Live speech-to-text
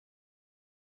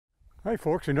Hi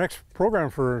folks, the next program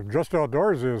for Just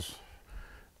Outdoors is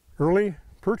early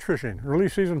perch fishing, early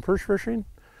season perch fishing,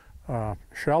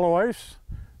 shallow ice,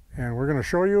 and we're going to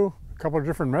show you a couple of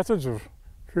different methods of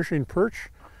fishing perch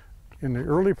in the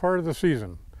early part of the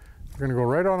season. We're going to go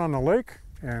right out on the lake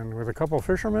and with a couple of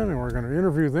fishermen, and we're going to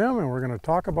interview them, and we're going to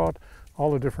talk about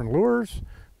all the different lures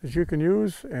that you can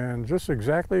use and just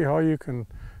exactly how you can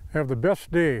have the best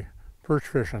day perch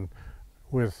fishing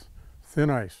with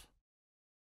thin ice.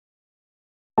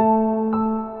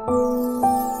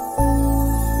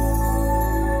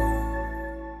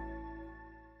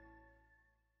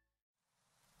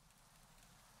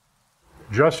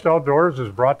 Just Outdoors is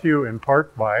brought to you in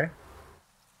part by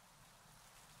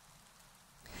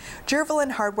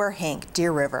Jervalin Hardware Hank,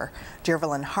 Deer River.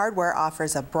 Jervalin Hardware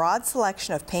offers a broad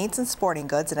selection of paints and sporting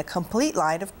goods and a complete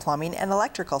line of plumbing and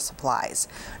electrical supplies.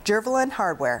 Jervalin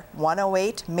Hardware,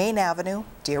 108 Main Avenue,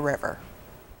 Deer River.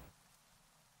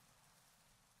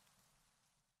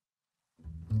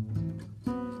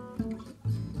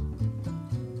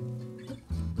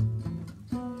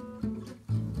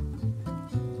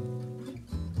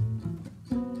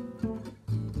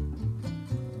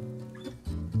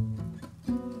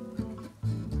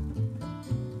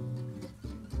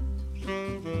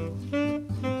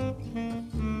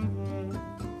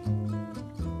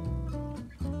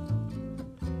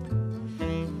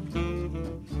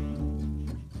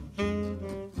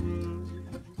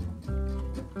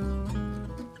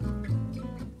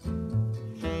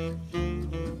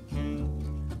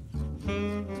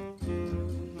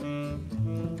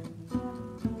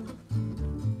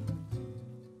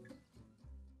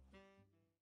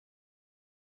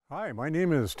 Hi, my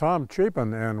name is Tom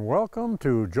Chapin, and welcome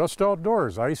to Just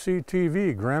Outdoors,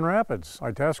 ICTV, Grand Rapids,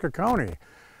 Itasca County.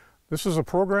 This is a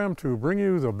program to bring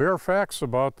you the bare facts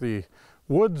about the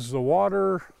woods, the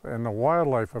water, and the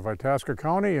wildlife of Itasca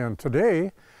County. And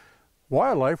today,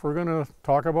 wildlife, we're going to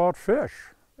talk about fish.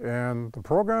 And the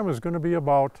program is going to be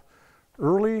about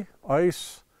early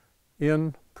ice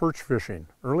in perch fishing,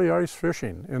 early ice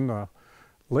fishing in the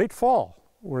late fall,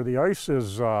 where the ice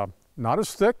is not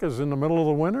as thick as in the middle of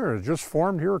the winter. It just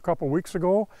formed here a couple weeks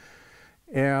ago,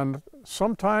 and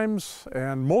sometimes,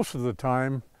 and most of the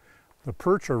time, the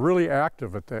perch are really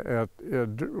active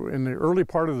in the early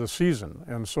part of the season.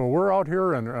 And so we're out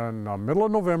here in the middle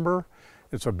of November.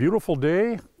 It's a beautiful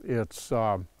day. It's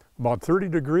about 30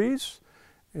 degrees.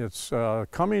 It's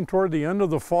coming toward the end of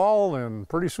the fall, and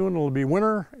pretty soon it'll be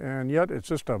winter, and yet it's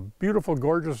just a beautiful,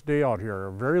 gorgeous day out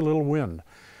here, very little wind.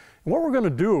 And what we're going to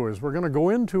do is we're going to go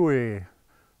into a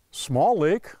small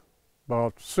lake,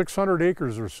 about 600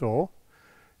 acres or so,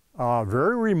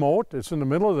 very remote. It's in the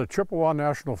middle of the Chippewa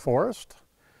National Forest,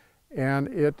 and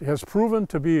it has proven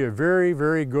to be a very,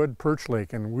 very good perch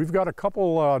lake. And we've got a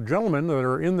couple gentlemen that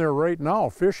are in there right now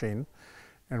fishing,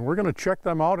 and we're going to check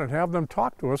them out and have them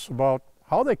talk to us about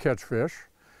how they catch fish,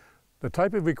 the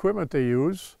type of equipment they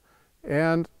use,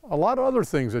 and a lot of other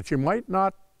things that you might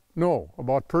not know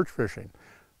about perch fishing.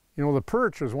 You know, the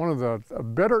perch is one of the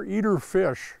better eater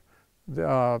fish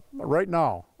right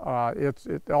now.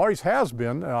 It always has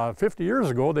been. 50 years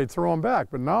ago, they'd throw them back,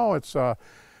 but now it's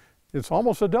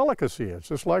almost a delicacy. It's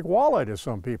just like walleye to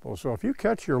some people. So if you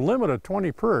catch your limit of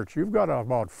 20 perch, you've got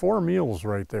about 4 meals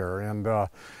right there. And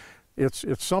it's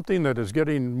something that is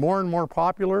getting more and more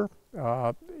popular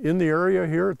in the area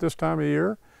here at this time of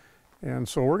year. And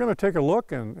so we're going to take a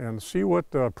look and see what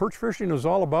perch fishing is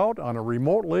all about on a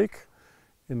remote lake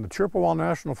in the Chippewa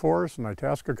National Forest in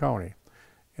Itasca County.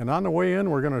 And on the way in,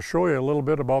 we're going to show you a little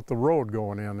bit about the road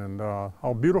going in and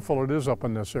how beautiful it is up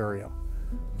in this area.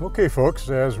 Okay folks,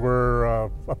 as we're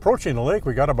approaching the lake,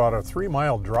 we got about a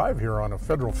 3-mile drive here on a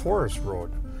federal forest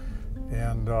road.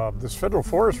 And this federal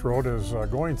forest road is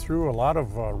going through a lot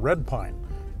of red pine,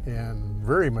 and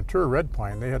very mature red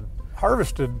pine. They had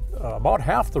harvested about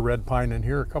half the red pine in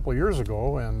here a couple of years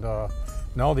ago, and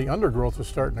now the undergrowth is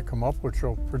starting to come up, which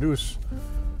will produce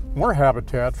more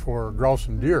habitat for grouse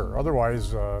and deer.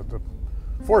 Otherwise, the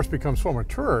forest becomes so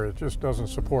mature, it just doesn't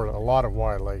support a lot of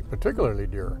wildlife, particularly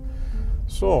deer.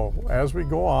 So as we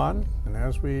go on and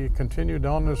as we continue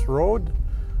down this road,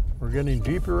 we're getting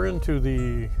deeper into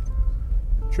the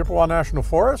Chippewa National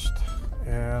Forest,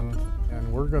 and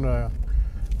we're going to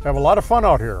have a lot of fun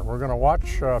out here. We're going to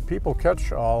watch people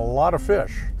catch a lot of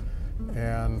fish,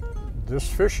 and this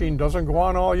fishing doesn't go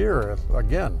on all year.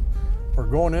 Again, we're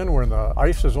going in where the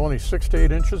ice is only 6 to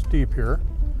 8 inches deep here,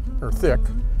 or thick,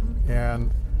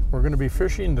 and we're going to be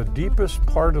fishing the deepest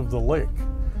part of the lake,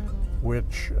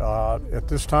 which at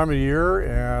this time of year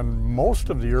and most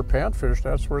of the year, panfish,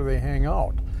 that's where they hang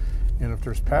out. And if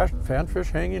there's panfish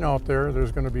hanging out there,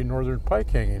 there's going to be northern pike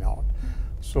hanging out.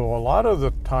 So a lot of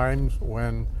the times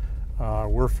when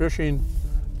we're fishing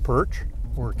perch,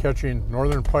 we're catching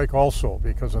northern pike also,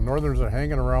 because the northerns are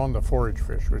hanging around the forage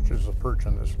fish, which is the perch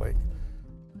in this lake.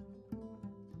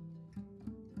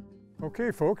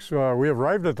 Okay folks, we have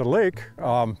arrived at the lake.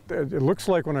 It looks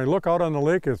like when I look out on the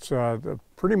lake, it's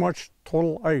pretty much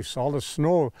total ice. All the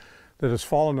snow that has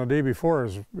fallen the day before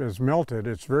is melted.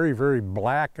 It's very, very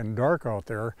black and dark out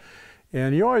there.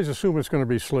 And you always assume it's going to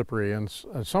be slippery. And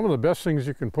some of the best things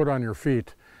you can put on your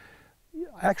feet,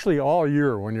 actually all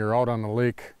year when you're out on the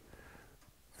lake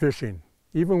fishing,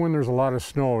 even when there's a lot of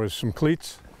snow, is some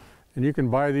cleats. And you can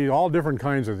buy these, all different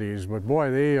kinds of these, but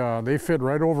boy, they fit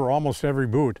right over almost every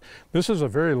boot. This is a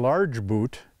very large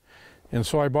boot, and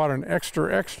so I bought an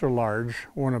extra, extra large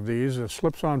one of these. It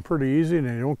slips on pretty easy and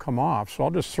they don't come off. So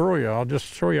I'll just show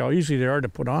you how easy they are to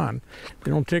put on.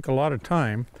 They don't take a lot of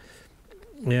time.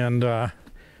 And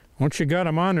once you got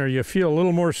them on there, you feel a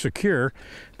little more secure,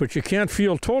 but you can't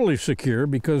feel totally secure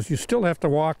because you still have to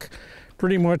walk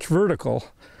pretty much vertical.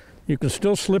 You can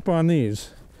still slip on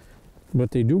these,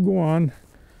 but they do go on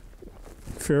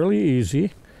fairly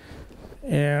easy.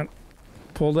 And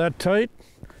pull that tight,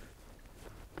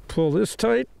 pull this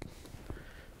tight,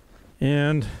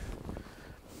 and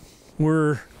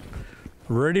we're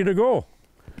ready to go.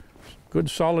 Good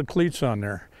solid cleats on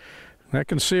there. That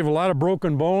can save a lot of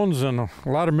broken bones and a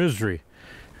lot of misery.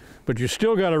 But you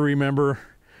still got to remember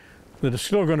that it's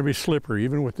still going to be slippery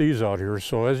even with these out here.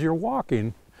 So as you're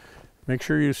walking, make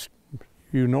sure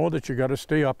you know that you got to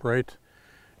stay upright,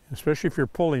 especially if you're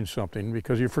pulling something,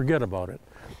 because you forget about it.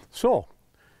 So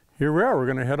here we are. We're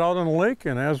going to head out on the lake,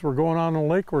 and as we're going on the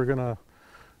lake, we're going to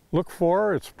look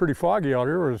for, it's pretty foggy out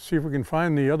here, we're going to see if we can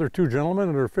find the other two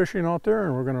gentlemen that are fishing out there,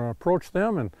 and we're going to approach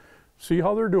them and see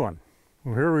how they're doing.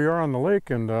 Well, here we are on the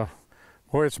lake, and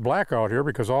boy, it's black out here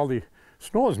because all the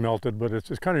snow is melted, but it's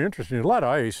kind of interesting. A lot of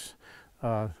ice,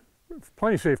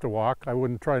 plenty safe to walk. I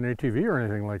wouldn't try an ATV or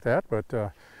anything like that,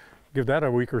 but give that a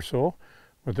week or so.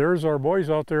 But there's our boys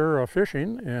out there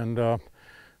fishing, and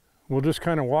we'll just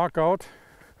kind of walk out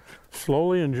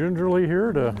slowly and gingerly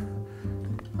here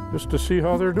just to see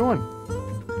how they're doing.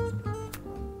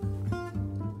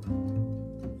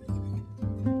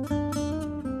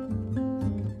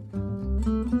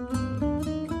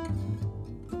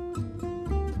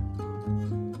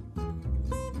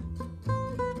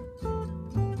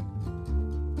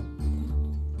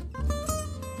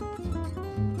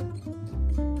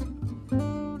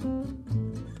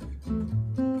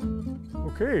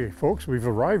 Okay, folks, we've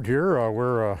arrived here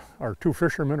where our two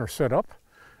fishermen are set up,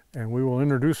 and we will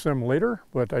introduce them later.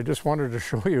 But I just wanted to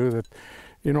show you that,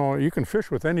 you know, you can fish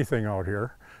with anything out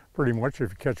here, pretty much, if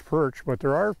you catch perch. But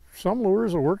there are some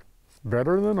lures that work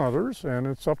better than others, and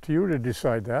it's up to you to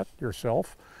decide that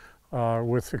yourself.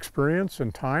 With experience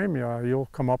and time, you'll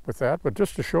come up with that. But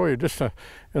just to show you just an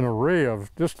array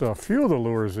of just a few of the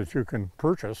lures that you can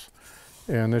purchase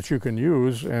and that you can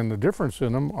use, and the difference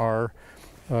in them are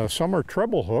some are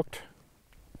treble hooked,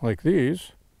 like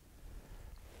these,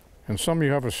 and some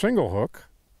you have a single hook.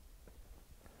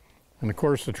 And of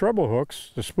course the treble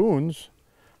hooks, the spoons,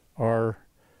 are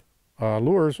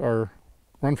lures are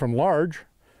run from large.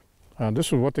 This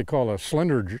is what they call a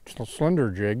slender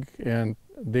jig, and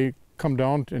they come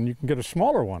down and you can get a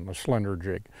smaller one, a slender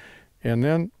jig. And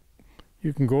then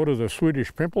you can go to the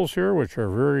Swedish pimples here, which are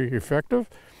very effective.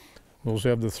 Those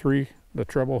have the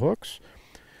treble hooks.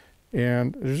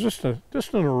 And there's just an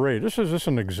array. This is just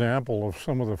an example of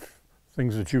some of the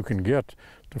things that you can get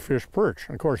to fish perch.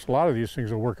 And of course, a lot of these things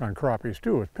will work on crappies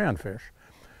too, with panfish.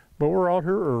 But we're out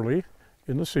here early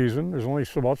in the season. There's only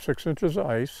about 6 inches of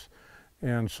ice.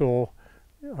 And so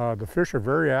the fish are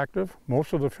very active.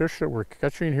 Most of the fish that we're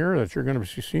catching here that you're going to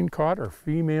see seen caught are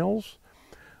females.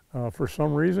 For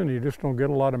some reason, you just don't get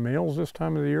a lot of males this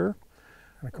time of the year.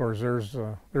 And of course, there's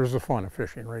the fun of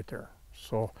fishing right there.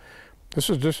 So this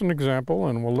is just an example,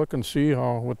 and we'll look and see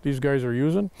what these guys are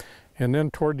using. And then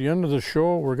toward the end of the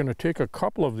show, we're going to take a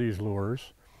couple of these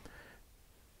lures,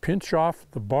 pinch off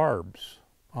the barbs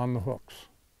on the hooks,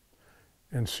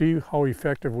 and see how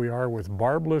effective we are with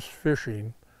barbless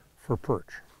fishing for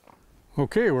perch.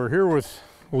 Okay, we're here with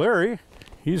Larry.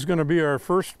 He's going to be our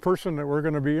first person that we're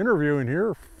going to be interviewing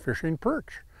here fishing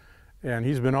perch. And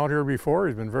he's been out here before.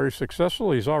 He's been very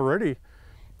successful. He's already,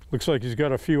 looks like he's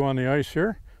got a few on the ice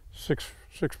here. Six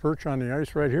perch on the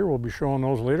ice right here. We'll be showing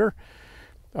those later.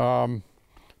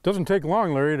 Doesn't take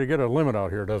long, Larry, to get a limit out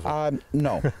here, does it?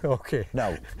 No. Okay.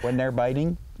 No. When they're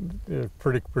biting?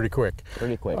 Pretty quick.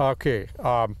 Pretty quick. Okay.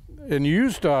 And you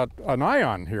used an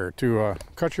ion here to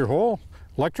cut your hole,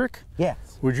 electric?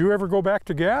 Yes. Would you ever go back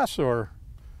to gas, or?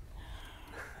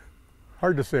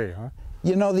 Hard to say, huh?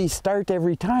 you know, these start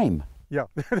every time. Yeah,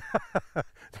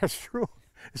 that's true.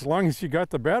 As long as you got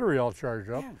the battery all charged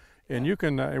up, Yeah. and you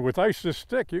can, with ice this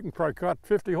thick, you can probably cut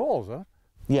 50 holes, huh?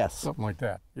 Yes. Something like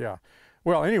that, yeah.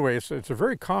 Well, anyway, it's a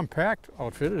very compact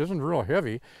outfit. It isn't real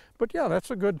heavy, but yeah, that's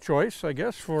a good choice, I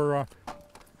guess, for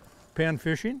pan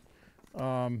fishing.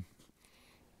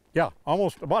 Yeah,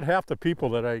 almost about half the people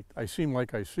that I seem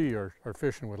like I see are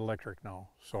fishing with electric now.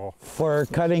 So For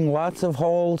cutting lots of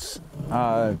holes,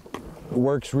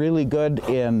 works really good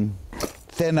in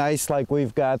thin ice like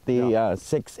we've got the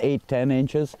 6, 8, 10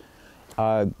 inches.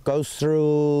 Goes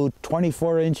through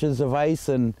 24 inches of ice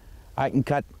and I can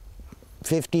cut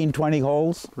 15, 20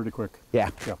 holes. pretty quick. Yeah.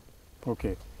 Yeah.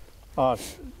 Okay. Do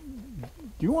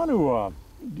you want to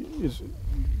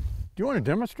do you want to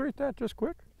demonstrate that just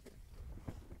quick?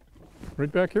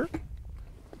 Right back here?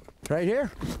 Right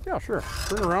here. Yeah, sure.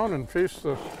 Turn around and face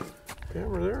the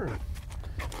camera there.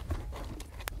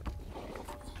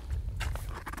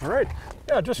 All right.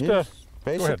 Yeah, just Yes,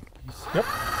 go ahead. Yep.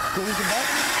 Squeeze the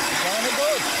button, down it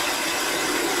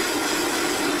goes.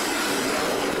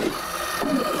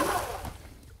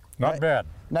 Not bad.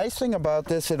 Nice thing about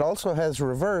this, it also has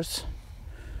reverse,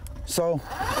 so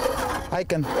I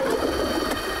can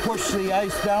push the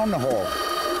ice down the hole.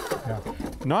 Yeah.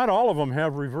 Not all of them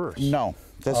have reverse. No,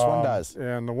 this one does.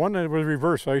 And the one that with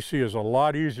reverse I see is a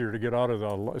lot easier to get out of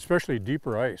the, especially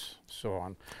deeper ice. So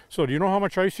on. So do you know how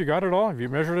much ice you got at all? Have you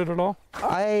measured it at all?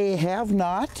 I have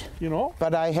not, You know?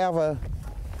 but I have a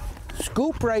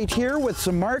scoop right here with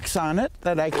some marks on it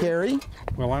that I carry.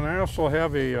 Well, and I also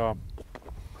have a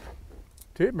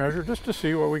tape measure just to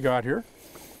see what we got here.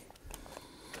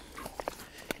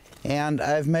 And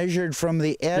I've measured from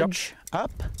the edge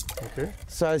up. Okay.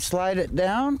 So I slide it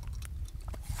down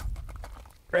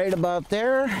right about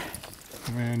there.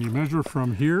 And you measure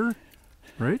from here,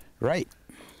 right, Right,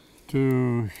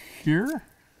 to here.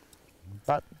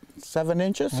 about 7 A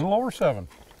inches. little over 7,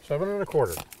 7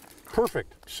 1/4.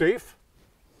 Perfect. Safe.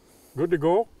 Good to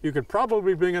go. You could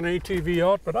probably bring an ATV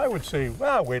out, but I would say,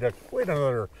 well, wait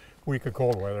another week of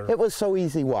cold weather. It was so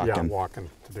easy walking. Yeah, walking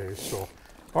today. So,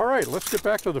 all right, let's get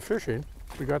back to the fishing.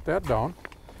 We got that down.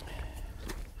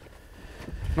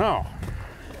 Now,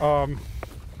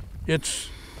 it's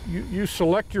you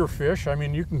select your fish. I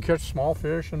mean, you can catch small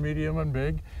fish and medium and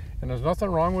big, and there's nothing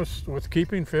wrong with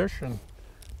keeping fish. And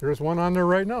there's one on there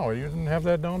right now. You didn't have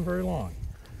that down very long.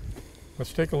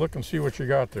 Let's take a look and see what you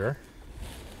got there.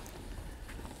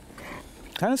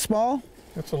 Kind of small.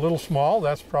 It's a little small.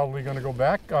 That's probably going to go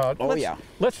back. Yeah.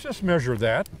 Let's just measure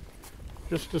that,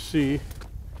 just to see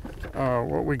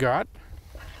what we got.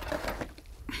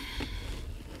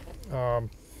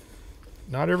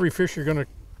 Not every fish you're going to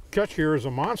catch here is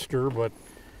a monster, but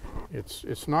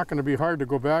it's not going to be hard to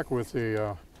go back with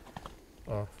a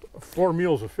 4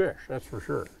 meals of fish. That's for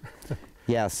sure.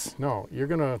 Yes. No, you're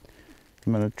going to.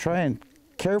 I'm going to try and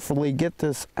carefully get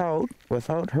this out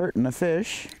without hurting the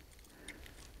fish.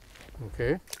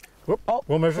 Okay. Whoop. Oh,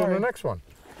 We'll measure sorry. the next one.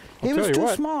 He was too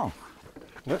small.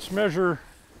 Let's measure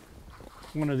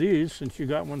one of these since you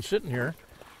got one sitting here.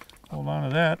 Hold on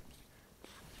to that.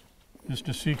 Just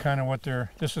to see kind of what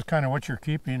this is kind of what you're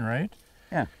keeping, right?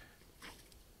 Yeah.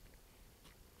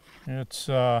 It's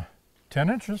 10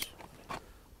 inches.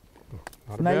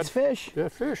 Not a Nice bad, fish.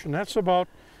 bad fish, and that's about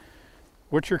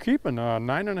what you're keeping.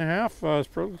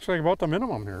 9.5 looks like about the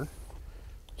minimum here.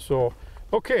 So,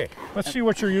 okay, let's see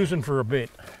what you're using for a bait.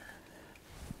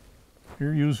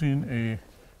 You're using a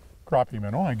crappie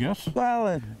minnow, I guess. Well,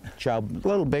 a chub, a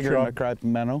little bigger than a crappie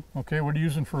minnow. Okay, what are you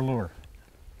using for a lure?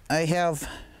 I have,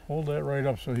 Hold that right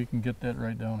up so he can get that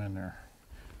right down in there.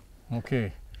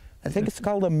 Okay. I think it's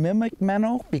called a mimic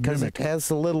minnow because Mimic. it has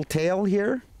a little tail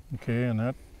here Okay, and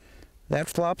that that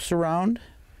flops around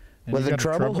and with you a got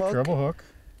treble hook, treble hook.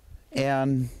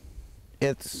 and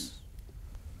it's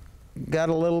got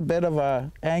a little bit of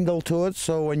a angle to it,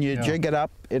 so when you Yeah. jig it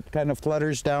up, it kind of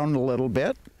flutters down a little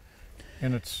bit.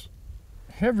 And it's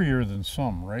heavier than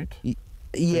some, right?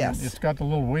 Yes, It's got the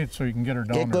little weight so you can get her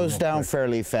down there. it goes down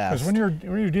fairly fast. Because when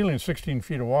you're dealing in 16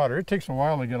 feet of water, it takes a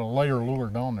while to get a lighter lure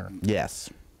down there. Yes.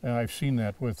 And I've seen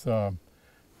that with,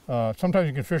 sometimes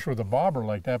you can fish with a bobber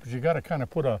like that, but you got to kind of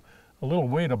put a little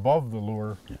weight above the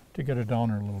lure to get it down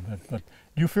there a little bit. But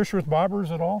do you fish with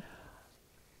bobbers at all?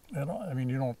 At all? I mean,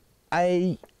 you don't.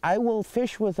 I will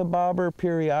fish with a bobber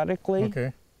periodically,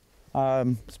 Okay.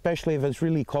 especially if it's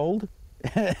really cold,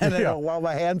 and I don't want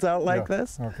my hands out like Yeah.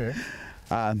 this. Okay.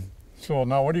 So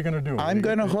now what are you going to do? I'm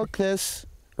going to hook this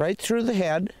right through the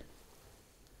head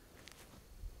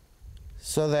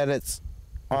so that it's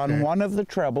on Okay. one of the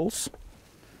trebles.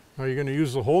 Are you going to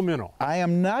use the whole minnow? I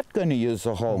am not going to use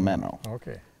the whole minnow.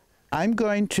 Okay. I'm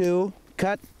going to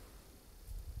cut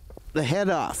the head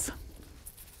off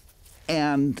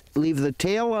and leave the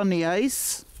tail on the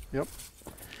ice. Yep.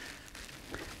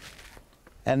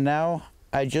 And now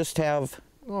I just have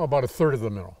About a third of the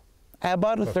minnow.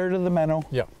 about a third of the minnow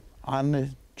Yeah. on the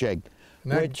jig,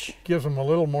 And that which gives them a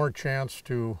little more chance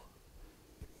to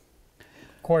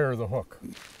acquire the hook.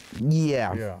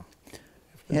 yeah. Yeah.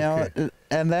 You know,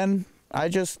 and then I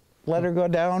just let her go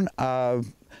down.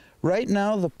 Right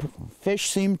now, the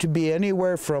fish seem to be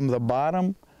anywhere from the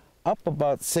bottom up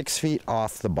about 6 feet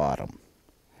off the bottom.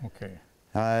 Okay.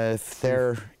 If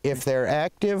they're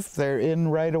active, they're in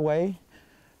right away.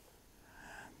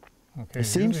 Okay.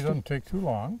 It usually doesn't take too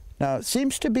long. Now, it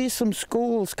seems to be some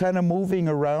schools kind of moving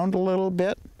around a little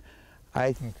bit.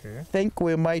 I think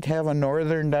we might have a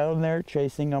northern down there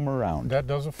chasing them around. That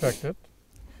does affect it.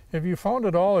 Have you found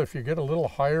at all if you get a little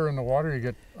higher in the water, you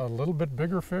get a little bit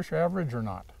bigger fish average or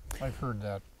not? I've heard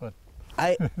that, but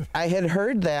I had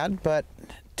heard that, but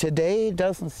today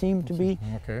doesn't seem to be.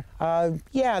 Okay.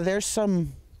 Yeah, there's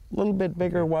some little bit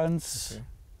bigger ones, Okay.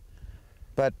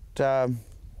 but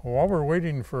While we're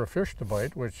waiting for a fish to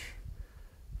bite, which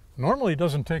normally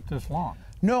doesn't take this long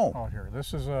no. out here.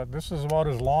 This is about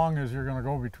as long as you're going to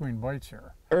go between bites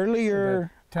here.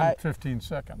 Earlier, 10, 15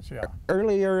 seconds, yeah.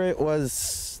 Earlier it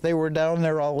was they were down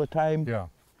there all the time. Yeah,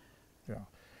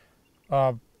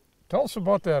 yeah. Tell us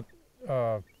about that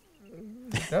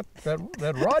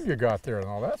that rod you got there.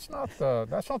 Now that's not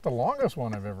the longest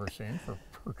one I've ever seen for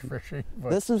perch fishing. But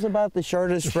This is about the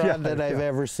shortest rod Yeah, that I've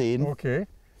ever seen. okay.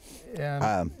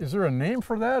 And is there a name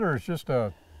for that, or it's just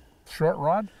a short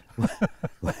rod?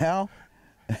 Well,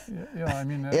 Yeah, I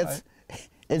mean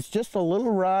it's just a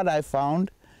little rod I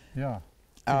found. Yeah.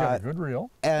 You got a good reel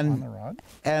and on the rod.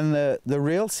 And the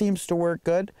reel seems to work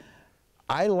good.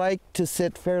 I like to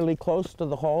sit fairly close to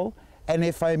the hole, and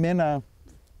if I'm in a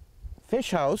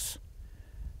fish house,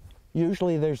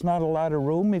 usually there's not a lot of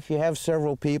room if you have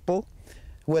several people.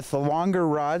 With the longer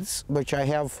rods, which I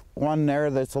have one there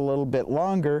that's a little bit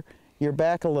longer, you're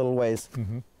back a little ways.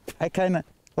 Mm-hmm. I kind of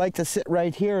like to sit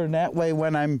right here, and that way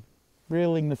when I'm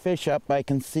reeling the fish up, I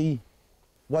can see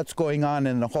what's going on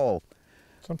in the hole.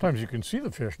 Sometimes you can see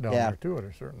the fish down there too at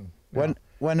a certain.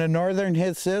 When a northern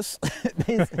hits this,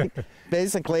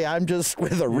 basically I'm just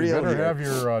with a reel. You better here. have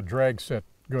your drag set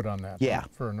good on that. Yeah.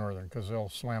 For a northern, because they'll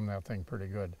slam that thing pretty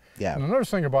good. Yeah. And another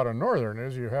thing about a northern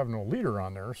is you have no leader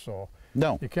on there, so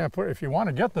No. you can't put. If you want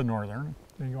to get the northern,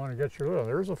 then you want to get your little.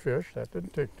 There's a fish that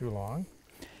didn't take too long.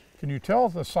 Can you tell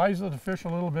the size of the fish a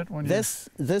little bit when you?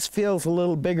 This feels a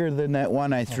little bigger than that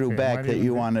one I threw back that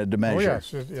you wanted to measure. Oh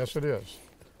yes, yes it is.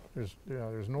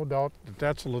 There's no doubt that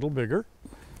that's a little bigger.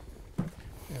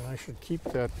 And I should keep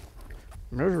that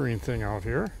measuring thing out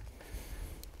here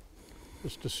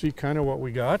just to see kind of what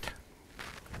we got.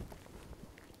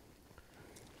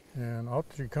 And out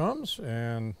she comes,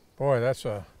 and boy, that's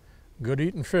a good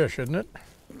eating fish, isn't it?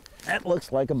 That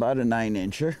looks like about a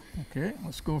 9-incher. Okay,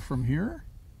 let's go from here,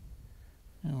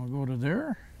 and we'll go to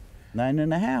there.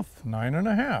 9.5.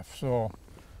 9.5. So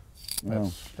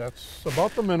that's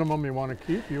about the minimum you want to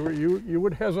keep. You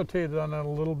would hesitate on that a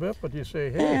little bit, but you say,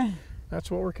 hey, that's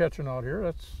what we're catching out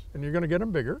here. And you're going to get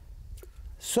them bigger.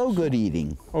 So good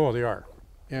eating. Oh, they are.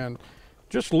 And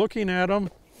just looking at them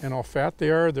and how fat they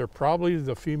are, they're probably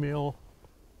the female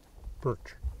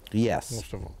perch. Yes.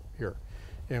 Most of them here.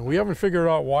 And we haven't figured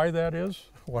out why that is,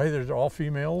 why there's all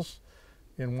females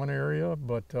in one area,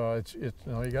 but you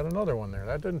got another one there.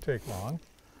 That didn't take long.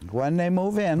 When they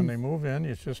move in. When they move in,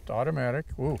 it's just automatic.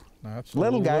 Ooh, that's a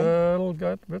little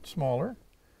bit smaller.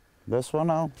 This one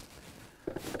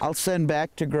I'll send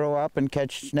back to grow up and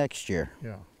catch next year.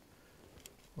 Yeah.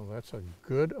 Well, that's a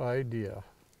good idea.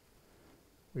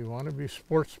 We want to be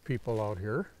sports people out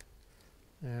here.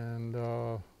 And,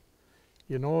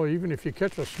 you know, even if you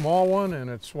catch a small one and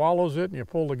it swallows it and you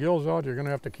pull the gills out, you're going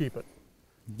to have to keep it.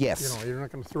 Yes. You know, you're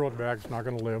not going to throw it back. It's not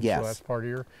going to live. Yes. So that's part of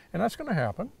your, and that's going to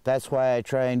happen. That's why I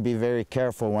try and be very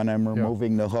careful when I'm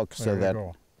removing the hook so that. There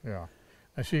you go. Yeah.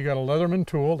 I see you got a Leatherman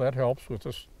tool. That helps with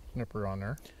the snipper on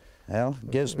there. Well,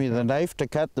 gives me the knife to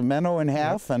cut the minnow in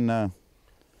half and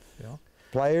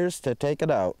pliers to take it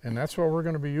out. And that's what we're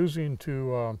going to be using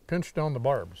to pinch down the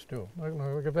barbs too.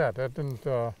 Look at that. That didn't.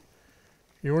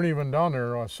 You weren't even down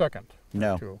there a second.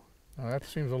 No. Or two. Now that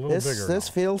seems a little bigger. This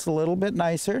now. feels a little bit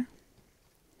nicer.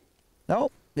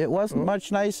 Nope, it wasn't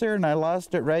much nicer, and I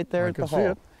lost it right there at the hole. I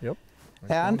can see it. Yep.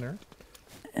 Right and down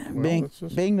there. Well,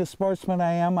 being the sportsman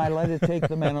I am, I let it take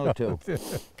the minnow too. Okay.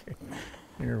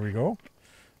 Here we go.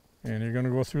 And you're going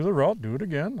to go through the route. Do it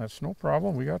again. That's no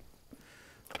problem. I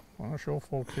want to show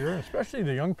folks here, especially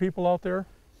the young people out there.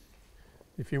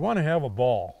 If you want to have a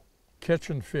ball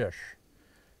catching fish.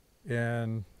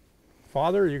 And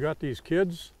Father, you got these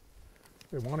kids,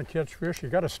 they want to catch fish. You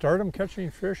got to start them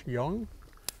catching fish young.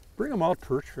 Bring them out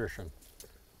perch fishing.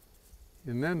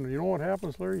 And then, you know what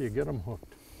happens, Larry? You get them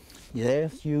hooked.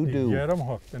 Yes, you do. You get them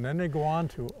hooked. And then they go on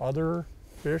to other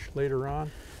fish later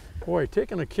on. Boy,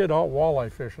 taking a kid out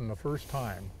walleye fishing the first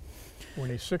time when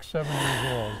he's 6, 7 years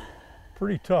old,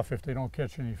 pretty tough if they don't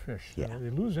catch any fish. Yeah. They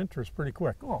lose interest pretty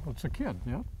quick. Oh, it's a kid,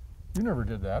 yeah? You never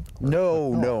did that. Of course,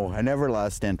 No, I never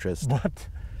lost interest. But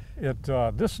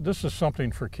this is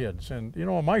something for kids. And you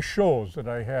know, my shows that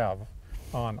I have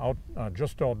on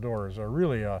Just Outdoors are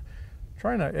really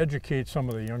trying to educate some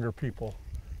of the younger people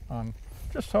on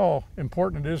just how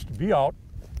important it is to be out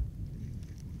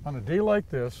on a day like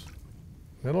this,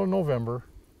 middle of November,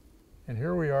 and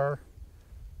here we are,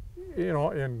 you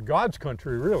know, in God's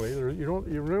country, really. You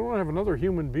really don't have another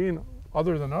human being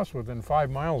other than us within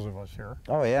 5 miles of us here.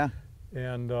 Oh, yeah.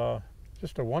 And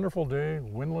just a wonderful day,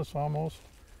 windless almost.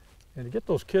 And to get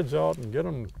those kids out and get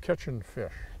them catching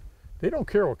fish. They don't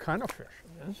care what kind of fish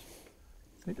it is.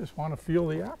 They just want to feel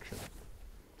the action.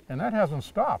 And that hasn't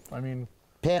stopped. I mean,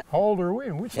 how old are we?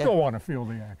 And we still want to feel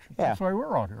the action. Yeah. That's why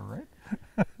we're out here, right?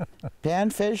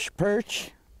 Panfish,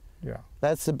 perch. Yeah.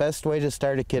 That's the best way to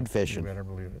start a kid fishing. You better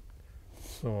believe it.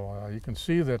 So you can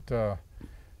see that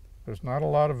there's not a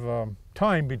lot of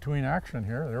time between action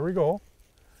here. There we go.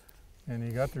 And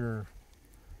you got your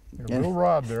little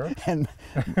rod there. And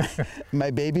my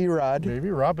baby rod.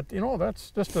 Baby rod, but you know, that's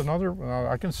just another,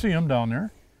 I can see him down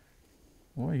there.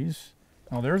 Well,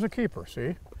 now there's a keeper,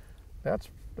 see? That's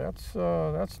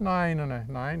 9 and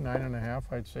a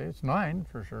half, I'd say. It's 9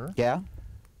 for sure. Yeah.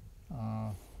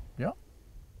 Yeah.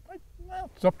 Well,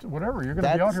 it's up to whatever. You're going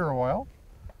to be out here a while.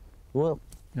 Well,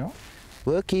 yeah.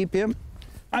 We'll keep him.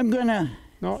 I'm gonna,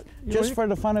 just for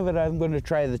the fun of it, I'm gonna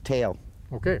try the tail.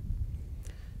 Okay.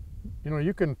 You know,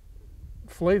 you can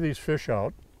fillet these fish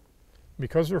out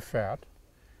because they're fat.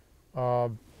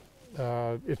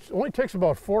 It only takes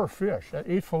about 4 fish,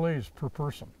 8 fillets per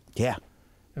person. Yeah.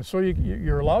 And so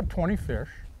you're allowed 20 fish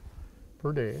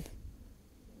per day.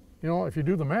 You know, if you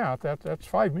do the math, that's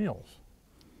 5 meals.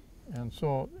 And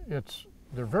so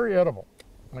they're very edible,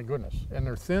 my goodness. And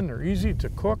they're thin, they're easy to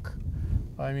cook.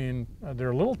 I mean,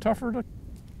 they're a little tougher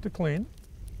to clean,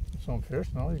 some fish.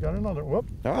 Now he's got another, whoop.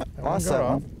 Oh, lost that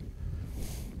one.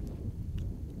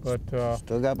 But,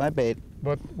 still got my bait.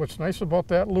 But what's nice about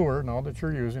that lure, now that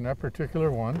you're using that particular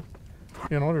one,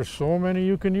 you know, there's so many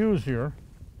you can use here,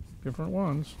 different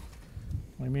ones.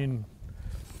 I mean,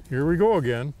 here we go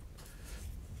again.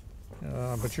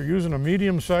 But you're using a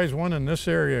medium-sized one in this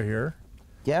area here.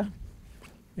 Yeah.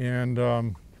 And,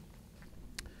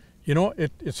 you know,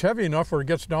 it's heavy enough where it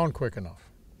gets down quick enough.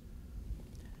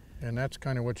 And that's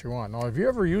kind of what you want. Now, have you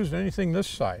ever used anything this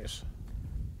size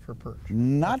for perch?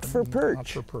 Not for perch. Not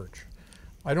for perch.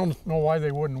 I don't know why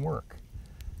they wouldn't work.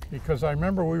 Because I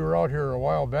remember we were out here a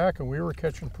while back and we were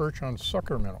catching perch on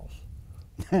sucker minnows.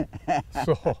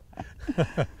 So,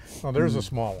 now there's a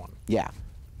small one. Yeah.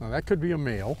 Now that could be a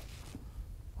male.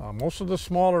 Most of the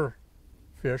smaller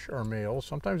fish are males.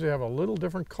 Sometimes they have a little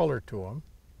different color to them.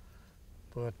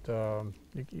 But,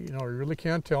 you know, you really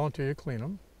can't tell until you clean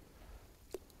them.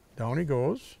 Down he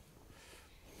goes.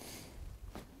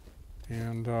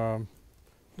 And the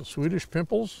Swedish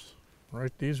pimples,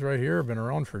 right? These right here have been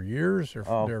around for years.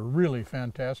 They're really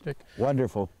fantastic.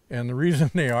 Wonderful. And the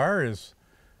reason they are is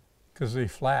because they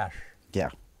flash. Yeah.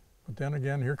 But then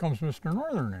again, here comes Mr.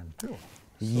 Northern in too. So,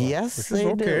 yes, which is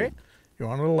okay. Do. You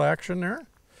want a little action there?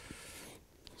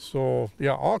 So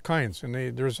yeah, all kinds. And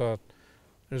there's a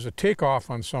takeoff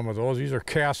on some of those. These are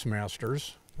Cast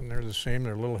Masters, and they're the same.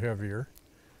 They're a little heavier.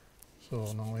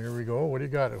 So now here we go. What do you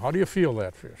got? How do you feel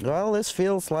that fish? Well, this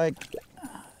feels like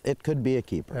it could be a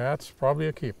keeper. That's probably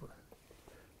a keeper.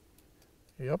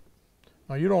 Yep.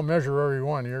 Now you don't measure every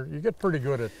one. You get pretty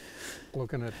good at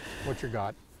looking at what you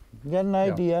got. You got an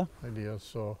idea. Yeah,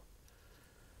 so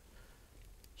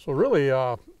really,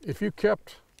 if you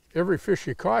kept every fish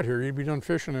you caught here, you'd be done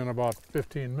fishing in about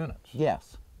 15 minutes.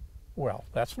 Yes. Well,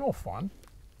 that's no fun.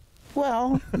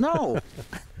 Well, no.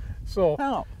 So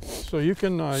you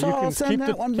can keep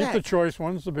the choice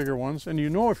ones, the bigger ones, and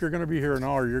you know if you're going to be here an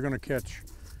hour, you're going to catch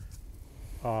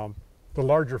the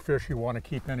larger fish you want to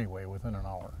keep anyway within an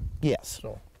hour. Yes.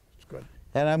 So it's good.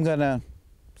 And I'm going to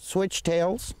switch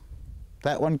tails.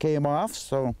 That one came off,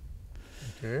 so.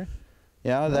 Okay.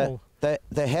 Yeah,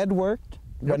 the head worked.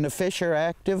 Yep. When the fish are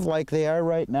active like they are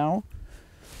right now,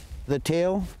 the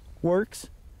tail works.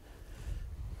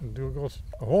 And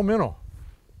a whole minnow.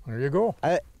 There you go.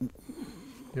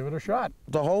 Give it a shot.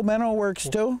 The whole minnow works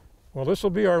too? Well, this will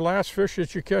be our last fish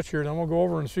that you catch here, then we'll go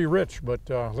over and see Rich, but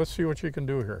let's see what you can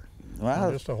do here.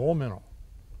 Wow. Just a whole minnow.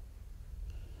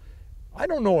 I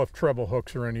don't know if treble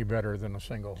hooks are any better than a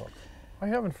single hook. I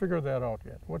haven't figured that out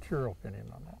yet. What's your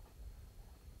opinion on that?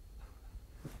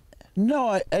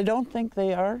 No, I don't think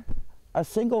they are. A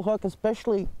single hook,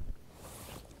 especially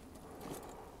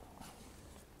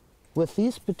with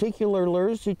these particular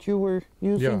lures that you were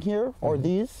using here, or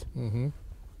these,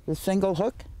 the single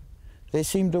hook, they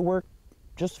seem to work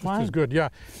just fine. This is good, yeah.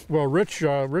 Well, Rich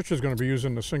is going to be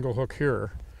using the single hook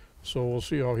here, so we'll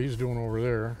see how he's doing over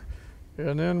there.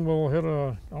 And then we'll hit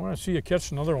I want to see you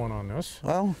catch another one on this.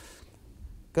 Well,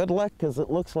 good luck, because it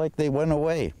looks like they went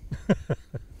away.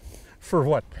 For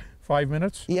what, 5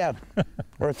 minutes? Yeah,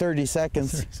 or 30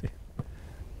 seconds.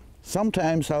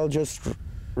 Sometimes I'll just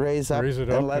raise it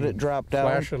up and let it drop down.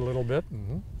 Flash it a little bit.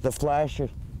 The flash will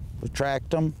attract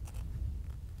them.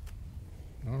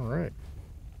 All right.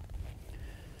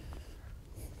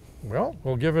 Well,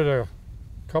 we'll give it a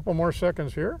couple more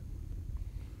seconds here.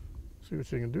 See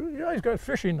what you can do. Yeah, he's got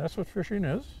fishing. That's what fishing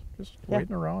is. Just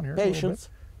waiting around here. Patience.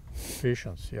 A little bit.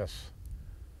 Patience, yes.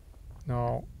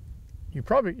 Now, you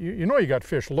probably, you know you got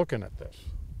fish looking at this.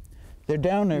 They're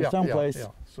down there someplace. Yeah.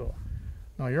 So,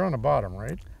 now you're on the bottom,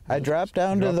 right? I dropped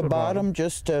down to the bottom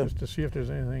just to see if there's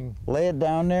anything. Lay it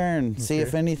down there and see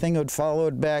if anything would follow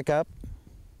it back up.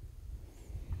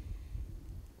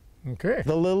 Okay.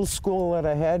 The little school that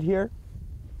I had here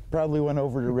probably went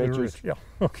over to Rich's. Yeah,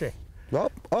 okay.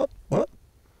 Up, up, up.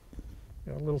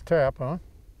 Got a little tap, huh?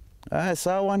 I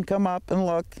saw one come up and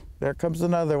look. There comes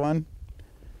another one.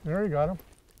 There, you got him.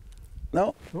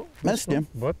 No, missed him.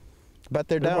 But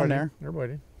they're down there. They're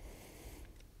biting.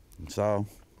 So.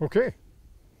 Okay.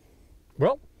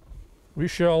 Well, we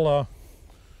shall,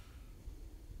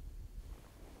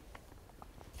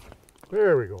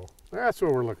 there we go. That's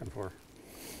what we're looking for.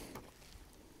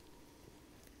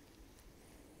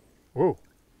 Whoa,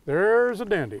 there's a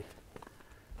dandy.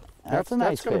 That's a nice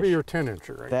That's going to be your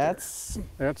 10-incher right there.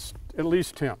 That's at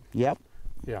least 10. Yep.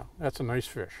 Yeah, that's a nice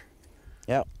fish.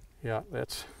 Yep. Yeah,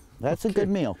 that's a good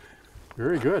meal.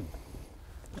 Very good.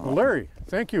 Well, Larry,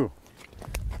 thank you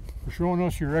for showing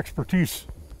us your expertise.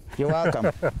 You're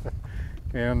welcome.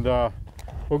 And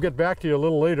we'll get back to you a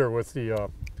little later with the,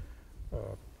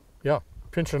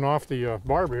 pinching off the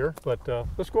barb here, but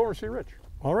let's go over and see Rich.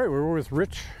 All right, we're with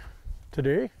Rich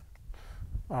today,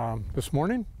 this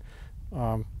morning.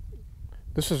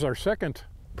 This is our second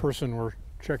person we're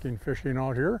checking fishing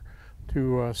out here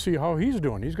to see how he's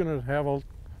doing. He's going to have a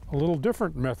little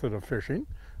different method of fishing,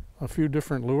 a few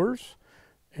different lures,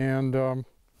 and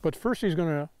but first he's going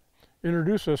to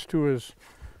introduce us to his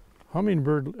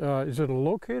hummingbird. Is it a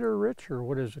locator, Rich, or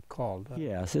what is it called?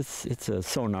 Yes, it's a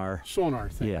sonar. Sonar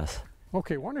thing. Yes.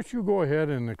 Okay, why don't you go ahead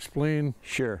and explain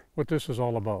what this is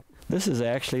all about. This is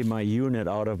actually my unit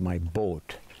out of my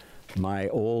boat. My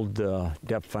old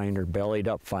depth finder bellied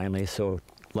up finally, so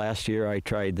last year I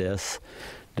tried this,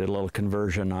 did a little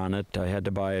conversion on it. I had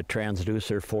to buy a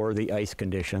transducer for the ice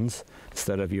conditions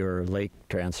instead of your lake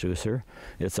transducer.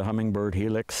 It's a Humminbird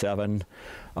Helix 7.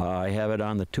 I have it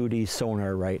on the 2D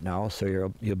sonar right now,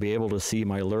 so you'll be able to see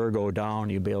my lure go down,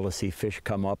 you'll be able to see fish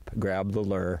come up, grab the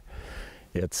lure.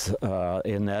 It's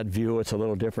in that view, it's a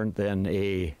little different than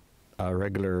a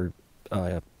regular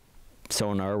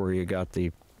sonar where you got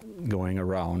the going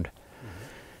around.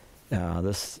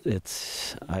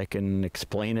 I can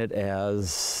explain it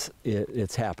as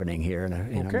it's happening here in a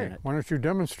minute. Why don't you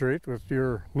demonstrate with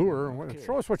your lure?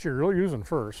 Show us what you're really using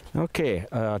first. Okay,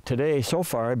 today so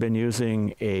far I've been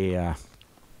using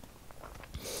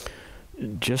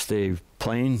just a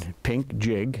plain pink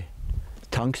jig,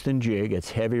 tungsten jig.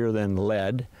 It's heavier than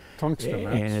lead. Tungsten,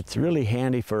 and it's really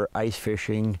handy for ice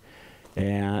fishing,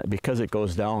 and because it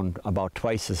goes down about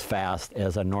twice as fast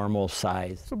as a normal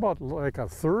size. It's about like a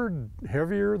third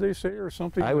heavier, they say, or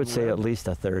something? I would say at least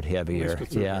a third heavier.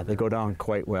 Yeah, they go down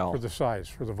quite well. For the size,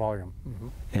 for the volume.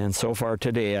 And so far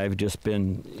today, I've just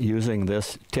been using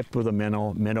this tipped with a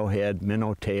minnow head,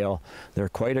 minnow tail. They're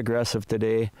quite aggressive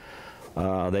today.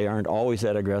 They aren't always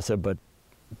that aggressive, but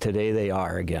today they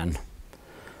are again.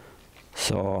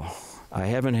 So I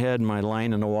haven't had my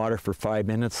line in the water for 5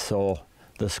 minutes, so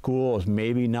the school is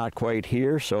maybe not quite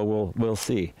here, so we'll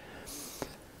see.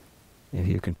 If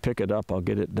you can pick it up, I'll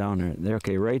get it down there.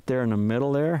 Okay, right there in the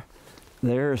middle there.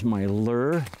 There's my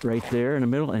lure right there in the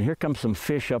middle, and here comes some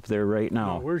fish up there right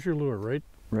now. Where's your lure?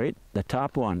 Right, the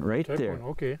top one, right there.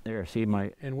 Okay. There, see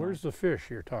my... And where's the fish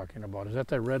you're talking about? Is that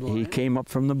that red line? He came up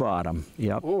from the bottom,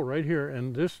 yep. Oh, right here,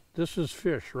 and this is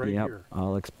fish right here.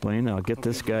 I'll explain. I'll get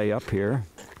this guy up here.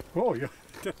 Oh, yeah.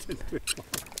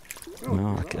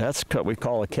 No, that's what we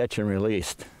call a catch and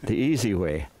release, the easy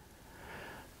way.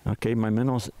 Okay, my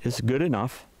minnow is good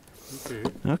enough. Okay.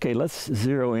 Okay, let's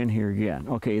zero in here again.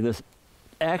 Okay, this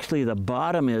actually the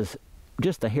bottom is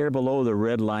just a hair below the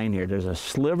red line here. There's a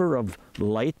sliver of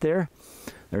light there.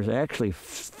 There's actually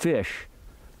fish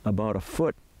about a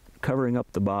foot covering up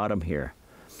the bottom here.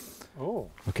 Oh.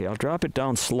 Okay, I'll drop it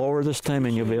down slower this time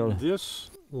and you'll be able to...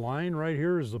 This line right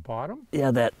here is the bottom?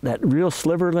 Yeah, that real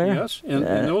sliver there. Yes, and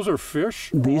those are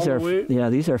fish These all are, the way? yeah,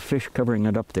 these are fish covering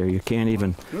it up there. You can't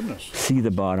even see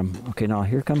the bottom. Okay, now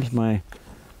here comes my,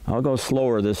 I'll go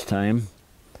slower this time.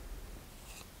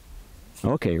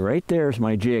 Okay, right there's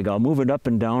my jig. I'll move it up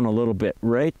and down a little bit.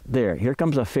 Right there. Here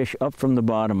comes a fish up from the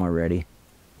bottom already.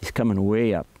 He's coming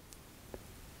way up.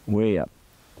 Way up.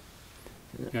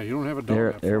 Yeah, you don't have it down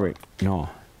There, that there far. we, no.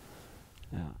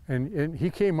 Yeah. And he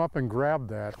came up and grabbed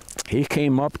that. He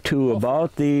came up to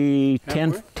about the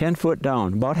 10 foot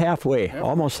down, about halfway,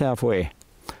 almost halfway.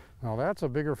 Now that's a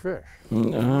bigger fish.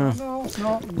 No.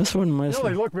 This one must.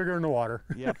 They look bigger in the water.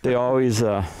 Yep. They always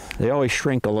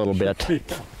shrink a little bit.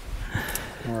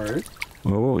 All right.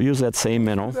 Well, we'll use that same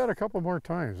minnow. Do that a couple more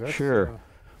times. That's, sure.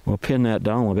 We'll pin that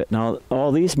down a little bit. Now,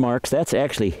 all these marks, that's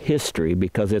actually history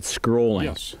because it's scrolling.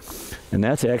 Yes. And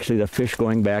that's actually the fish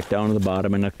going back down to the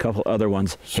bottom and a couple other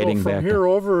ones heading back. So from here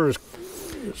over is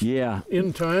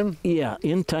in time? Yeah,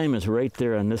 in time is right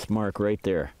there on this mark right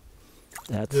there.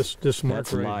 That's this mark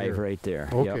that's right live here. right there.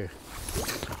 Okay.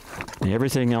 Yep. And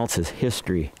everything else is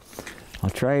history. I'll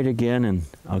try it again and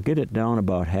I'll get it down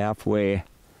about halfway.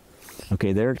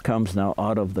 Okay, there it comes now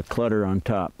out of the clutter on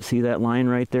top. See that line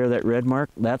right there, that red mark?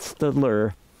 That's the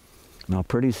lure. Now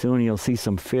pretty soon you'll see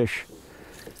some fish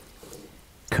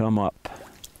come up.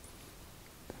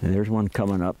 And there's one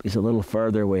coming up. He's a little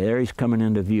farther away. There he's coming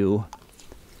into view.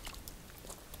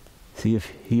 See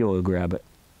if he will grab it.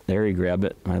 There he grabbed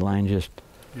it. My line just...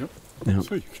 Yep. Yep.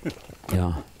 So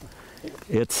Yeah.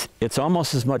 It's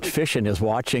almost as much fishing as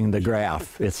watching the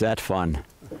graph. It's that fun.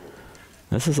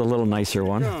 This is a little nicer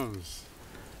one.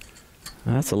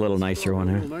 That's a little nicer one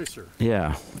A here. little nicer.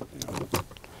 Yeah.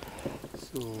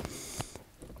 So,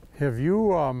 have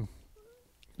you,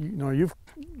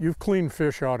 you've cleaned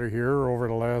fish out of here over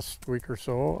the last week or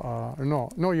so.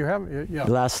 No, you haven't. Yeah.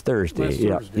 Last Thursday. Last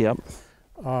Yep. Thursday. Yep.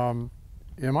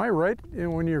 Am I right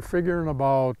when you're figuring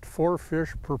about 4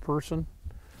 fish per person?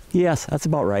 Yes, that's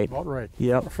about right. About right.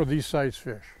 Yep. For these size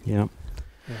fish. Yep.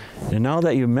 And now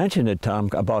that you mentioned it, Tom,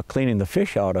 about cleaning the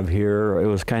fish out of here, it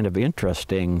was kind of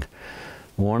interesting.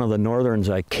 One of the northerns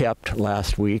I kept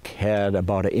last week had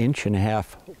about 1.5 inch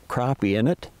crappie in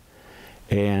it.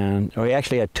 And we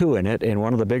actually had 2 in it, and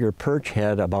one of the bigger perch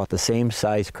had about the same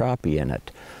size crappie in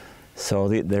it. So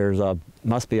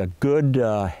must be a good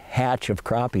hatch of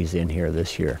crappies in here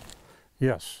this year.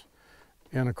 Yes.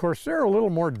 And of course, they're a little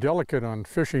more delicate on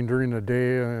fishing during the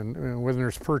day and when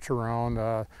there's perch around,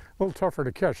 a little tougher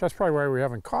to catch. That's probably why we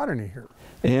haven't caught any here.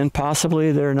 And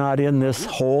possibly they're not in this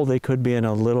hole. They could be in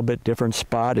a little bit different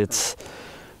spot. It's,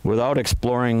 without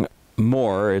exploring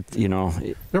more,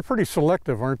 They're pretty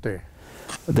selective, aren't they?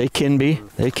 They can be.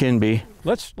 They can be.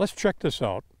 Let's check this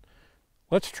out.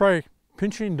 Let's try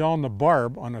pinching down the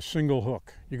barb on a single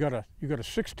hook. You got a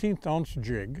 1/16 ounce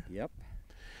jig. Yep.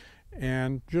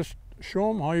 And just show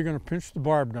them how you're going to pinch the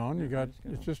barb down.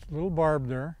 It's just a little barb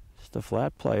there. Just the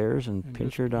flat pliers and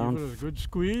pinch her down. Give it a good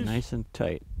squeeze. Nice and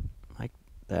tight, like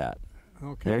that.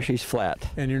 Okay. There she's flat.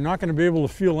 And you're not going to be able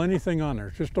to feel anything on there.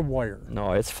 It's just a wire.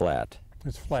 No, it's flat.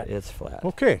 It's flat. It's flat.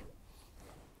 Okay.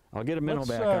 I'll get a minnow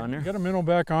back on there. Get a minnow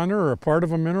back on there, or a part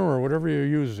of a minnow, or whatever you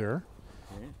use there.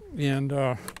 Okay.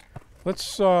 And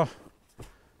let's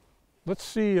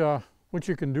see what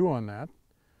you can do on that.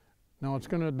 Now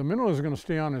the minnow is going to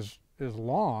stay on as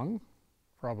long,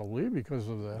 probably because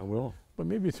of the. I will. But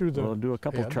maybe through the. We'll do a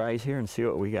couple head. tries here and see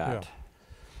what we got.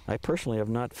 Yeah. I personally have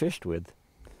not fished with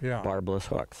barbless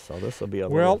hooks, so this will be a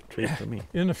little treat for me.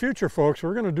 In the future, folks,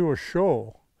 we're going to do a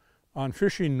show on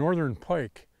fishing northern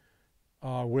pike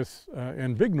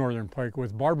and big northern pike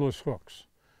with barbless hooks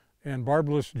and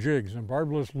barbless jigs and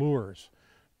barbless lures.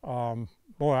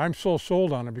 Boy, I'm so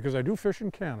sold on it because I do fish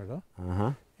in Canada.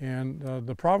 Uh-huh. And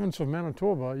the province of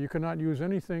Manitoba, you cannot use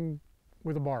anything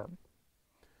with a barb.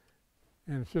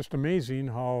 And it's just amazing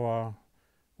how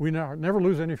we never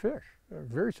lose any fish.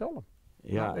 Very seldom.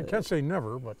 Yeah. I can't say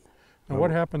never, but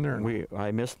what happened there?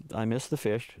 I missed the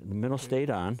fish. The minnow stayed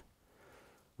on.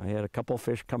 I had a couple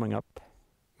fish coming up.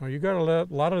 Well, you got a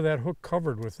lot of that hook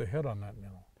covered with the head on that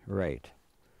minnow. Right.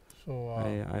 So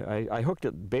I hooked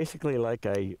it basically like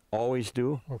I always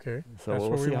do. Okay. So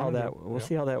we'll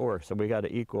see how that works. So we got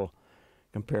an equal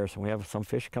comparison. We have some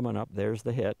fish coming up. There's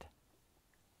the hit.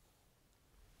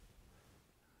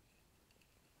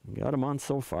 Got them on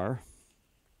so far.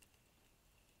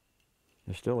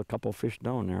 There's still a couple fish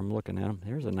down there. I'm looking at them.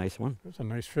 There's a nice one. There's a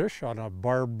nice fish on a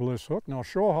barbless hook. Now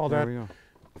show how There we that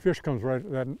go. fish comes right,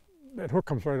 that hook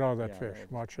comes right out of that Yeah, fish.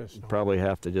 right. Watch this. now. Probably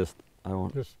have to just, I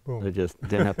won't, Just boom. they just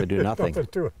didn't have to do nothing. Nothing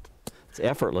to it. It's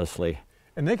effortlessly.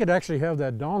 And they could actually have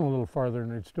that down a little farther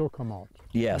and they'd still come out.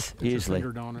 Yes, Put your easily.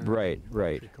 finger down and Right,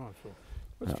 right. actually come. So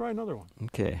let's try another one.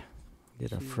 Okay.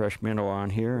 Get a See. fresh minnow on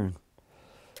here.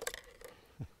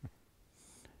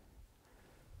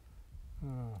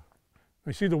 And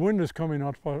I see the wind is coming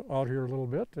out here a little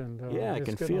bit, and Yeah, I it's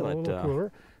can getting feel a it, little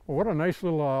cooler. Well, what a nice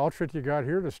little outfit you got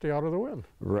here to stay out of the wind.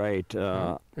 right.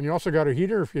 And you also got a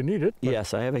heater if you need it. But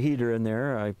Yes, I have a heater in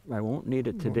there. I won't need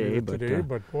it won't today, need it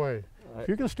but boy, I- if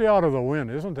you can stay out of the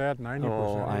wind, isn't that 90%?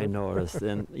 oh, I noticed.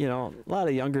 And you know, a lot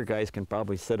of younger guys can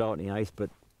probably sit out in the ice, but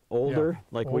older,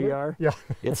 like we Older? are, Yeah.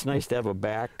 it's nice to have a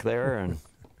back there. And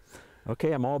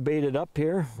okay, I'm all baited up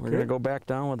here. We're Okay. gonna go back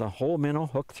down with a whole minnow,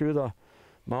 hook through the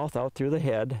mouth, out through the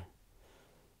head.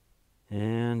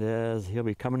 And as he'll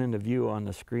be coming into view on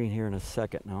the screen here in a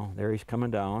second now. There he's coming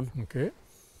down. Okay,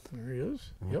 there he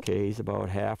is. Yep. Okay, he's about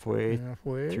halfway,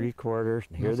 Halfway. 3/4.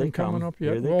 Here Nothing they come. coming up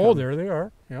Here yet. they Oh, come. there they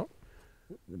are. Yep.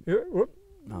 Yeah, whoop.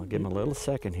 I'll give him a little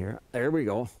second here. There we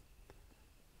go.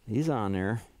 He's on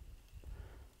there.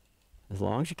 As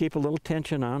long as you keep a little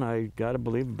tension on, I gotta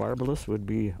believe barbless would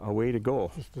be a way to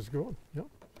go. Just as good. Yep.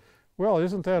 Well,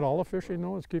 isn't that all the fishing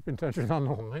though? Is keeping tension on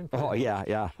the line? Oh yeah,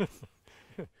 yeah.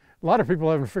 A lot of people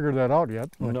haven't figured that out yet.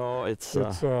 But No, it's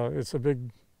it's a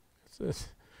big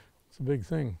it's a big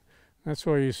thing. That's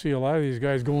why you see a lot of these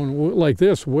guys going like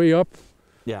this, way up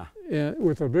yeah.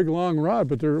 with a big long rod,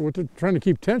 but they're trying to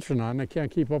keep tension on. They can't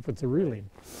keep up with the reeling.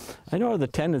 I know the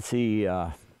tendency.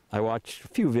 I watch a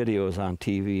few videos on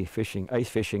TV, ice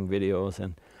fishing videos,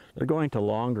 and they're going to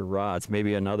longer rods,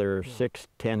 maybe another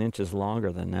 6-10 inches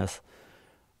longer than this.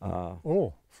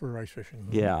 Oh, for ice fishing.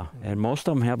 Yeah, and most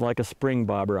of them have like a spring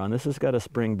bobber on. This has got a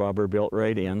spring bobber built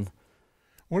right in.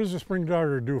 What does the spring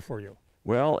bobber do for you?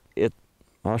 Well,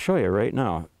 I'll show you right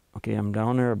now. Okay, I'm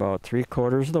down there about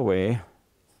 3/4 of the way. Let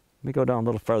me go down a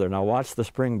little further. Now watch the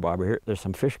spring bobber here. There's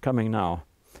some fish coming now.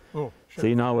 Oh, sure.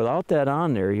 See, now without that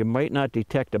on there, you might not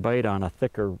detect a bite on a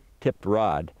thicker tipped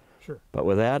rod. Sure. But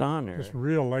with that on there, Just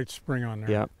real light spring on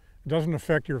there. yeah. It doesn't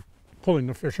affect your pulling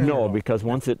the fish in. at No, all. because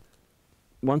once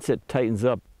it tightens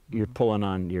up, you're pulling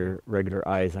on your regular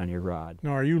eyes on your rod.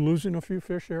 Now, are you losing a few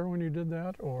fish there when you did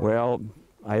that? Or? Well,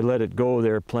 I let it go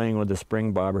there playing with the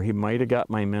spring bobber. He might have got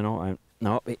my minnow.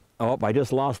 I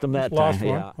just lost him that Just lost time.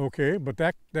 one. Yeah. Okay, but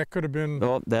that could have been.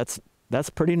 Oh, that's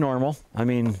pretty normal. I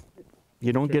mean,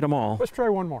 you don't get them all. Let's try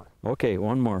one more. Okay,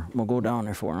 one more. We'll go down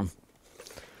there for him.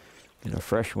 Get a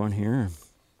fresh one here.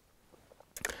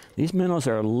 These minnows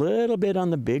are a little bit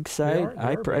on the big side.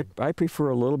 They are big. I prefer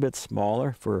a little bit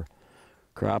smaller for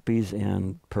crappies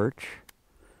and perch.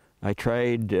 I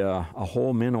tried a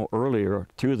whole minnow earlier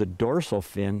through the dorsal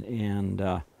fin, and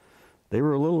they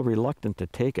were a little reluctant to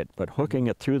take it, but hooking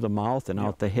it through the mouth and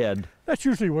out the head. That's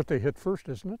usually what they hit first,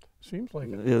 isn't it? Seems like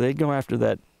it. They go after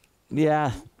that.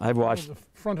 Yeah, I've watched. The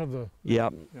front of the.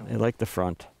 Yep, Yeah. I like the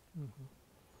front.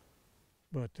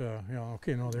 But yeah,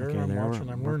 okay. Now there, Okay, I'm there watching.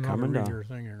 I'm we're learning how to coming read down. your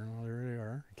thing here. Now there they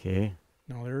are. Okay,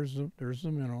 Now there's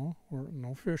the minnow.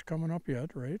 No fish coming up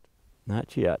yet, right?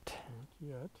 not yet. Not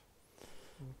yet.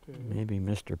 Okay. Maybe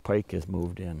Mr. Pike has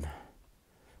moved in.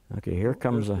 Okay, here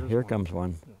comes there's one.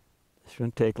 one. Yeah.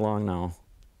 Shouldn't take long now.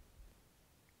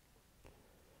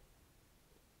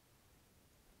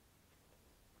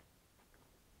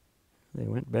 They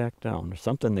went back down. There's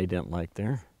something they didn't like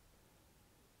there.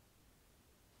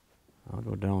 I'll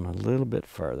go down a little bit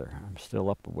farther. I'm still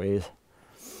up a ways.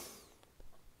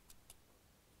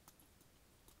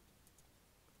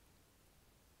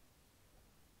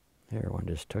 There, one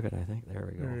just took it, I think. There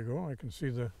we go. There you go. I can see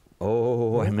the.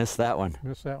 Oh, I missed that one.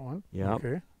 Missed that one. Yep.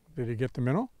 Okay. Did he get the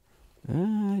minnow?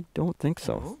 I don't think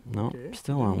so. No, okay.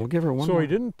 still on. We'll give her one So more. he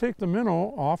didn't take the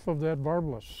minnow off of that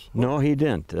barbless. No, he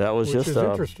didn't. That was Which just is a.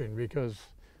 interesting because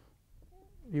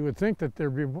you would think that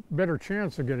there'd be a better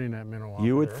chance of getting that minnow out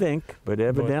You would there. think, but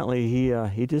evidently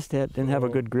he just didn't have a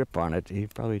So- good grip on it. He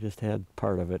probably just had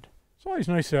part of it. It's always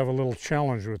nice to have a little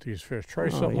challenge with these fish. Try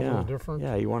something a yeah. little different.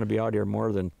 Yeah, you want to be out here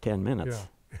more than 10 minutes.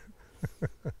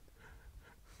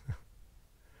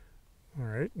 All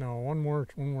right, now one more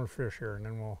fish here, and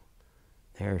then we'll.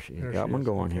 There she There got she one is,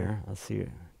 going okay. here. Let's see.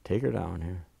 Take her down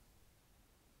here.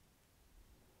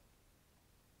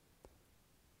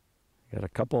 Got a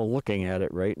couple looking at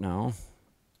it right now.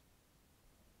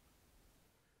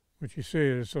 What you say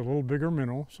is a little bigger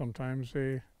minnow. Sometimes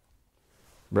they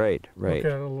Right. look at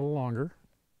it a little longer.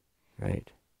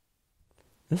 Right.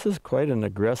 This is quite an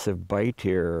aggressive bite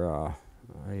here.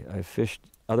 I fished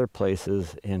other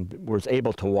places and was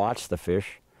able to watch the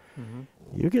fish.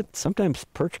 You get, sometimes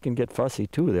perch can get fussy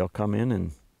too. They'll come in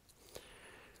and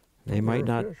they might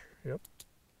not. Fish. Yep.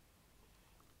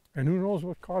 And who knows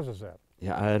what causes that?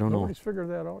 Yeah, I don't know. Nobody's figured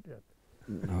that out yet.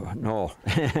 No.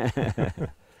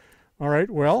 All right,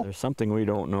 well. There's something we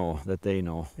don't know that they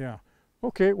know. Yeah.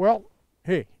 Okay, well,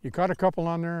 hey, you caught a couple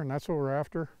on there and that's what we're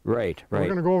after. Right, right. We're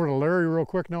going to go over to Larry real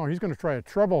quick now. He's going to try a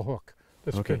treble hook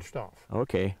that's pitched off.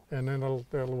 Okay. And then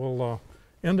we'll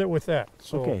end it with that.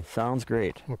 So, okay, sounds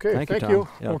great. Okay, thank you.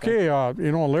 Yeah, okay,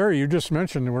 you know, Larry, you just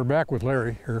mentioned, and we're back with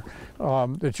Larry here,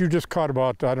 that you just caught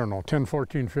about, I don't know, 10,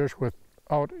 14 fish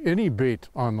without any bait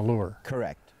on the lure.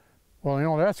 Correct. Well, you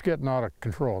know, that's getting out of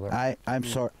control there. I'm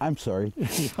sorry.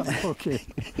 Okay.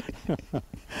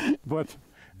 But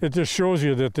it just shows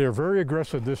you that they're very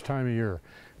aggressive this time of year.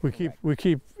 We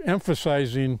keep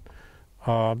emphasizing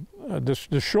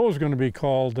this show is going to be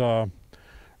called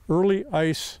Early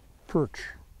Ice Perch.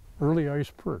 Early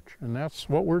Ice Perch, and that's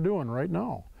what we're doing right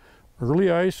now.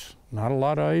 Early ice, not a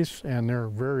lot of ice, and they're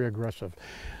very aggressive.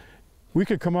 We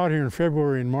could come out here in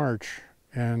February and March,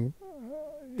 and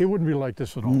it wouldn't be like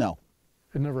this at all. No.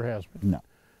 It never has been. No.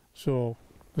 So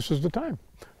this is the time.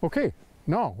 Okay,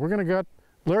 now we're going to get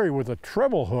Larry with a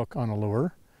treble hook on a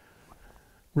lure.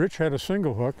 Rich had a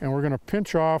single hook, and we're going to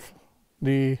pinch off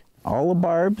all the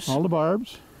barbs. All the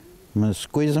barbs. I'm going to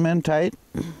squeeze them in tight.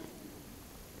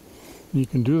 You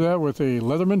can do that with a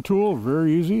Leatherman tool,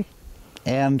 very easy.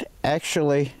 And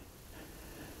actually,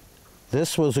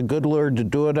 this was a good lure to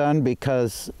do it on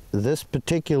because this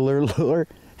particular lure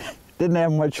didn't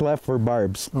have much left for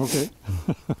barbs. Okay.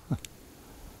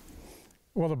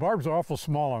 Well, the barb's are awful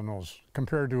small on those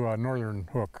compared to a northern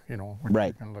hook, you know.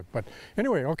 Right. But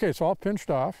anyway, okay, it's all pinched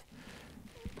off.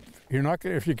 You're not,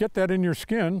 if you get that in your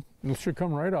skin, it should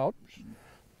come right out.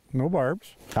 No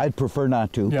barbs. I'd prefer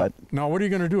not to, Yeah. but... Now, what are you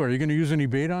going to do? Are you going to use any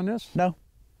bait on this? No.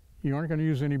 You aren't going to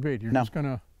use any bait. You're No. just going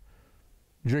to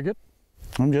jig it?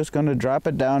 I'm just going to drop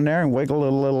it down there and wiggle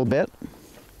it a little bit.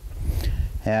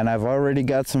 And I've already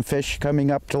got some fish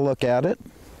coming up to look at it.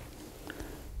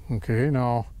 Okay,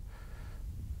 now,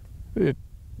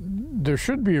 there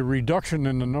should be a reduction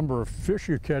in the number of fish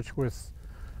you catch with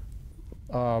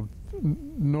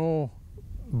no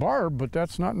barb, but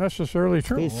that's not necessarily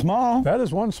true. He's small. That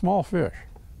is one small fish.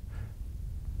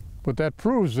 But that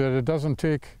proves that it doesn't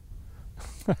take,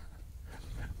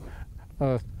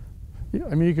 I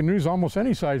mean, you can use almost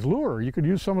any size lure. You could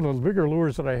use some of the bigger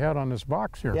lures that I had on this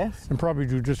box here. Yes. And probably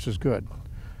do just as good.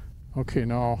 Okay,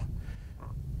 now,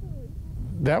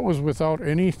 that was without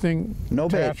anything No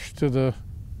bait. attached to the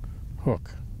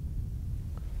hook.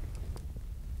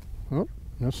 Oh,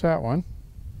 missed that one.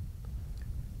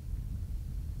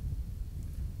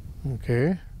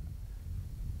 Okay.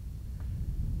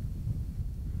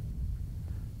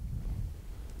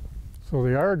 So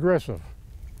they are aggressive.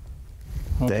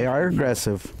 They are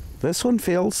aggressive. This one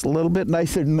feels a little bit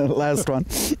nicer than the last one.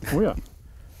 Oh yeah.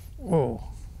 Oh,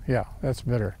 yeah, that's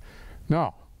better.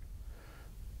 Now,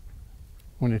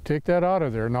 when you take that out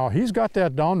of there, now he's got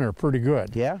that down there pretty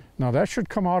good. Yeah. Now that should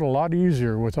come out a lot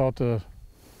easier without the...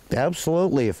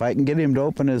 Absolutely. If I can get him to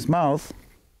open his mouth.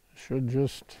 Should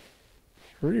just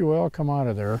pretty well come out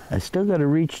of there. I still got to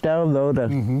reach down though to...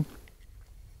 Mm-hmm.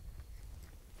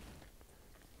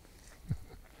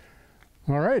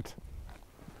 All right.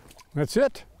 That's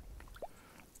it.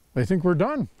 I think we're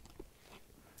done.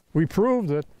 We proved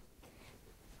that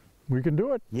we can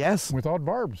do it Yes. without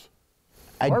barbs.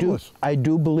 I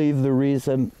do believe the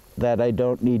reason that I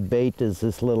don't need bait is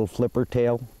this little flipper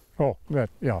tail Oh,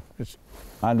 yeah. It's,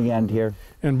 on the end here.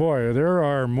 and boy, there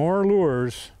are more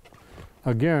lures.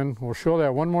 Again, we'll show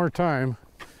that one more time.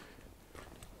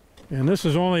 And this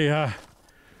is only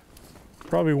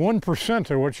probably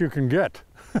 1% of what you can get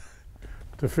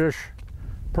to fish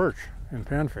perch and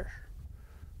panfish.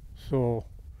 So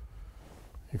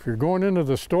if you're going into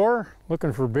the store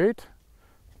looking for bait,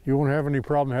 you won't have any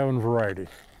problem having variety.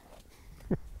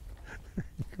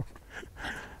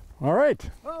 All right.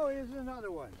 Oh, here's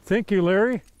another one. Thank you,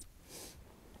 Larry.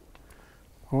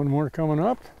 One more coming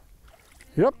up.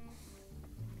 Yep.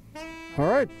 All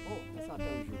right. Oh, I thought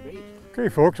that was your bait. Okay,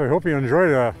 folks, I hope you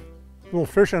enjoyed a little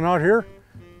fishing out here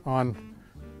on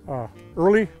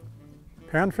early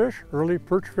panfish, early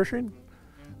perch fishing.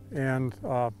 And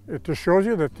it just shows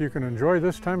you that you can enjoy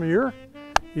this time of year,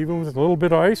 even with a little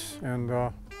bit of ice. And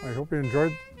I hope you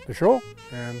enjoyed the show,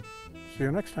 and see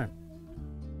you next time.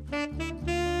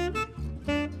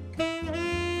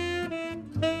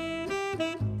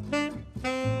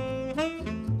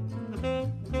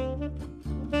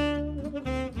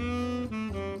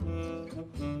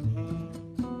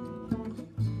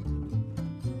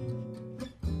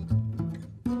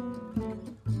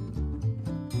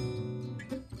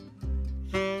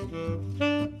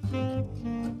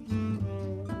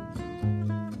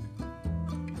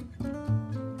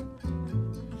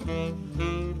 Thank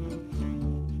you.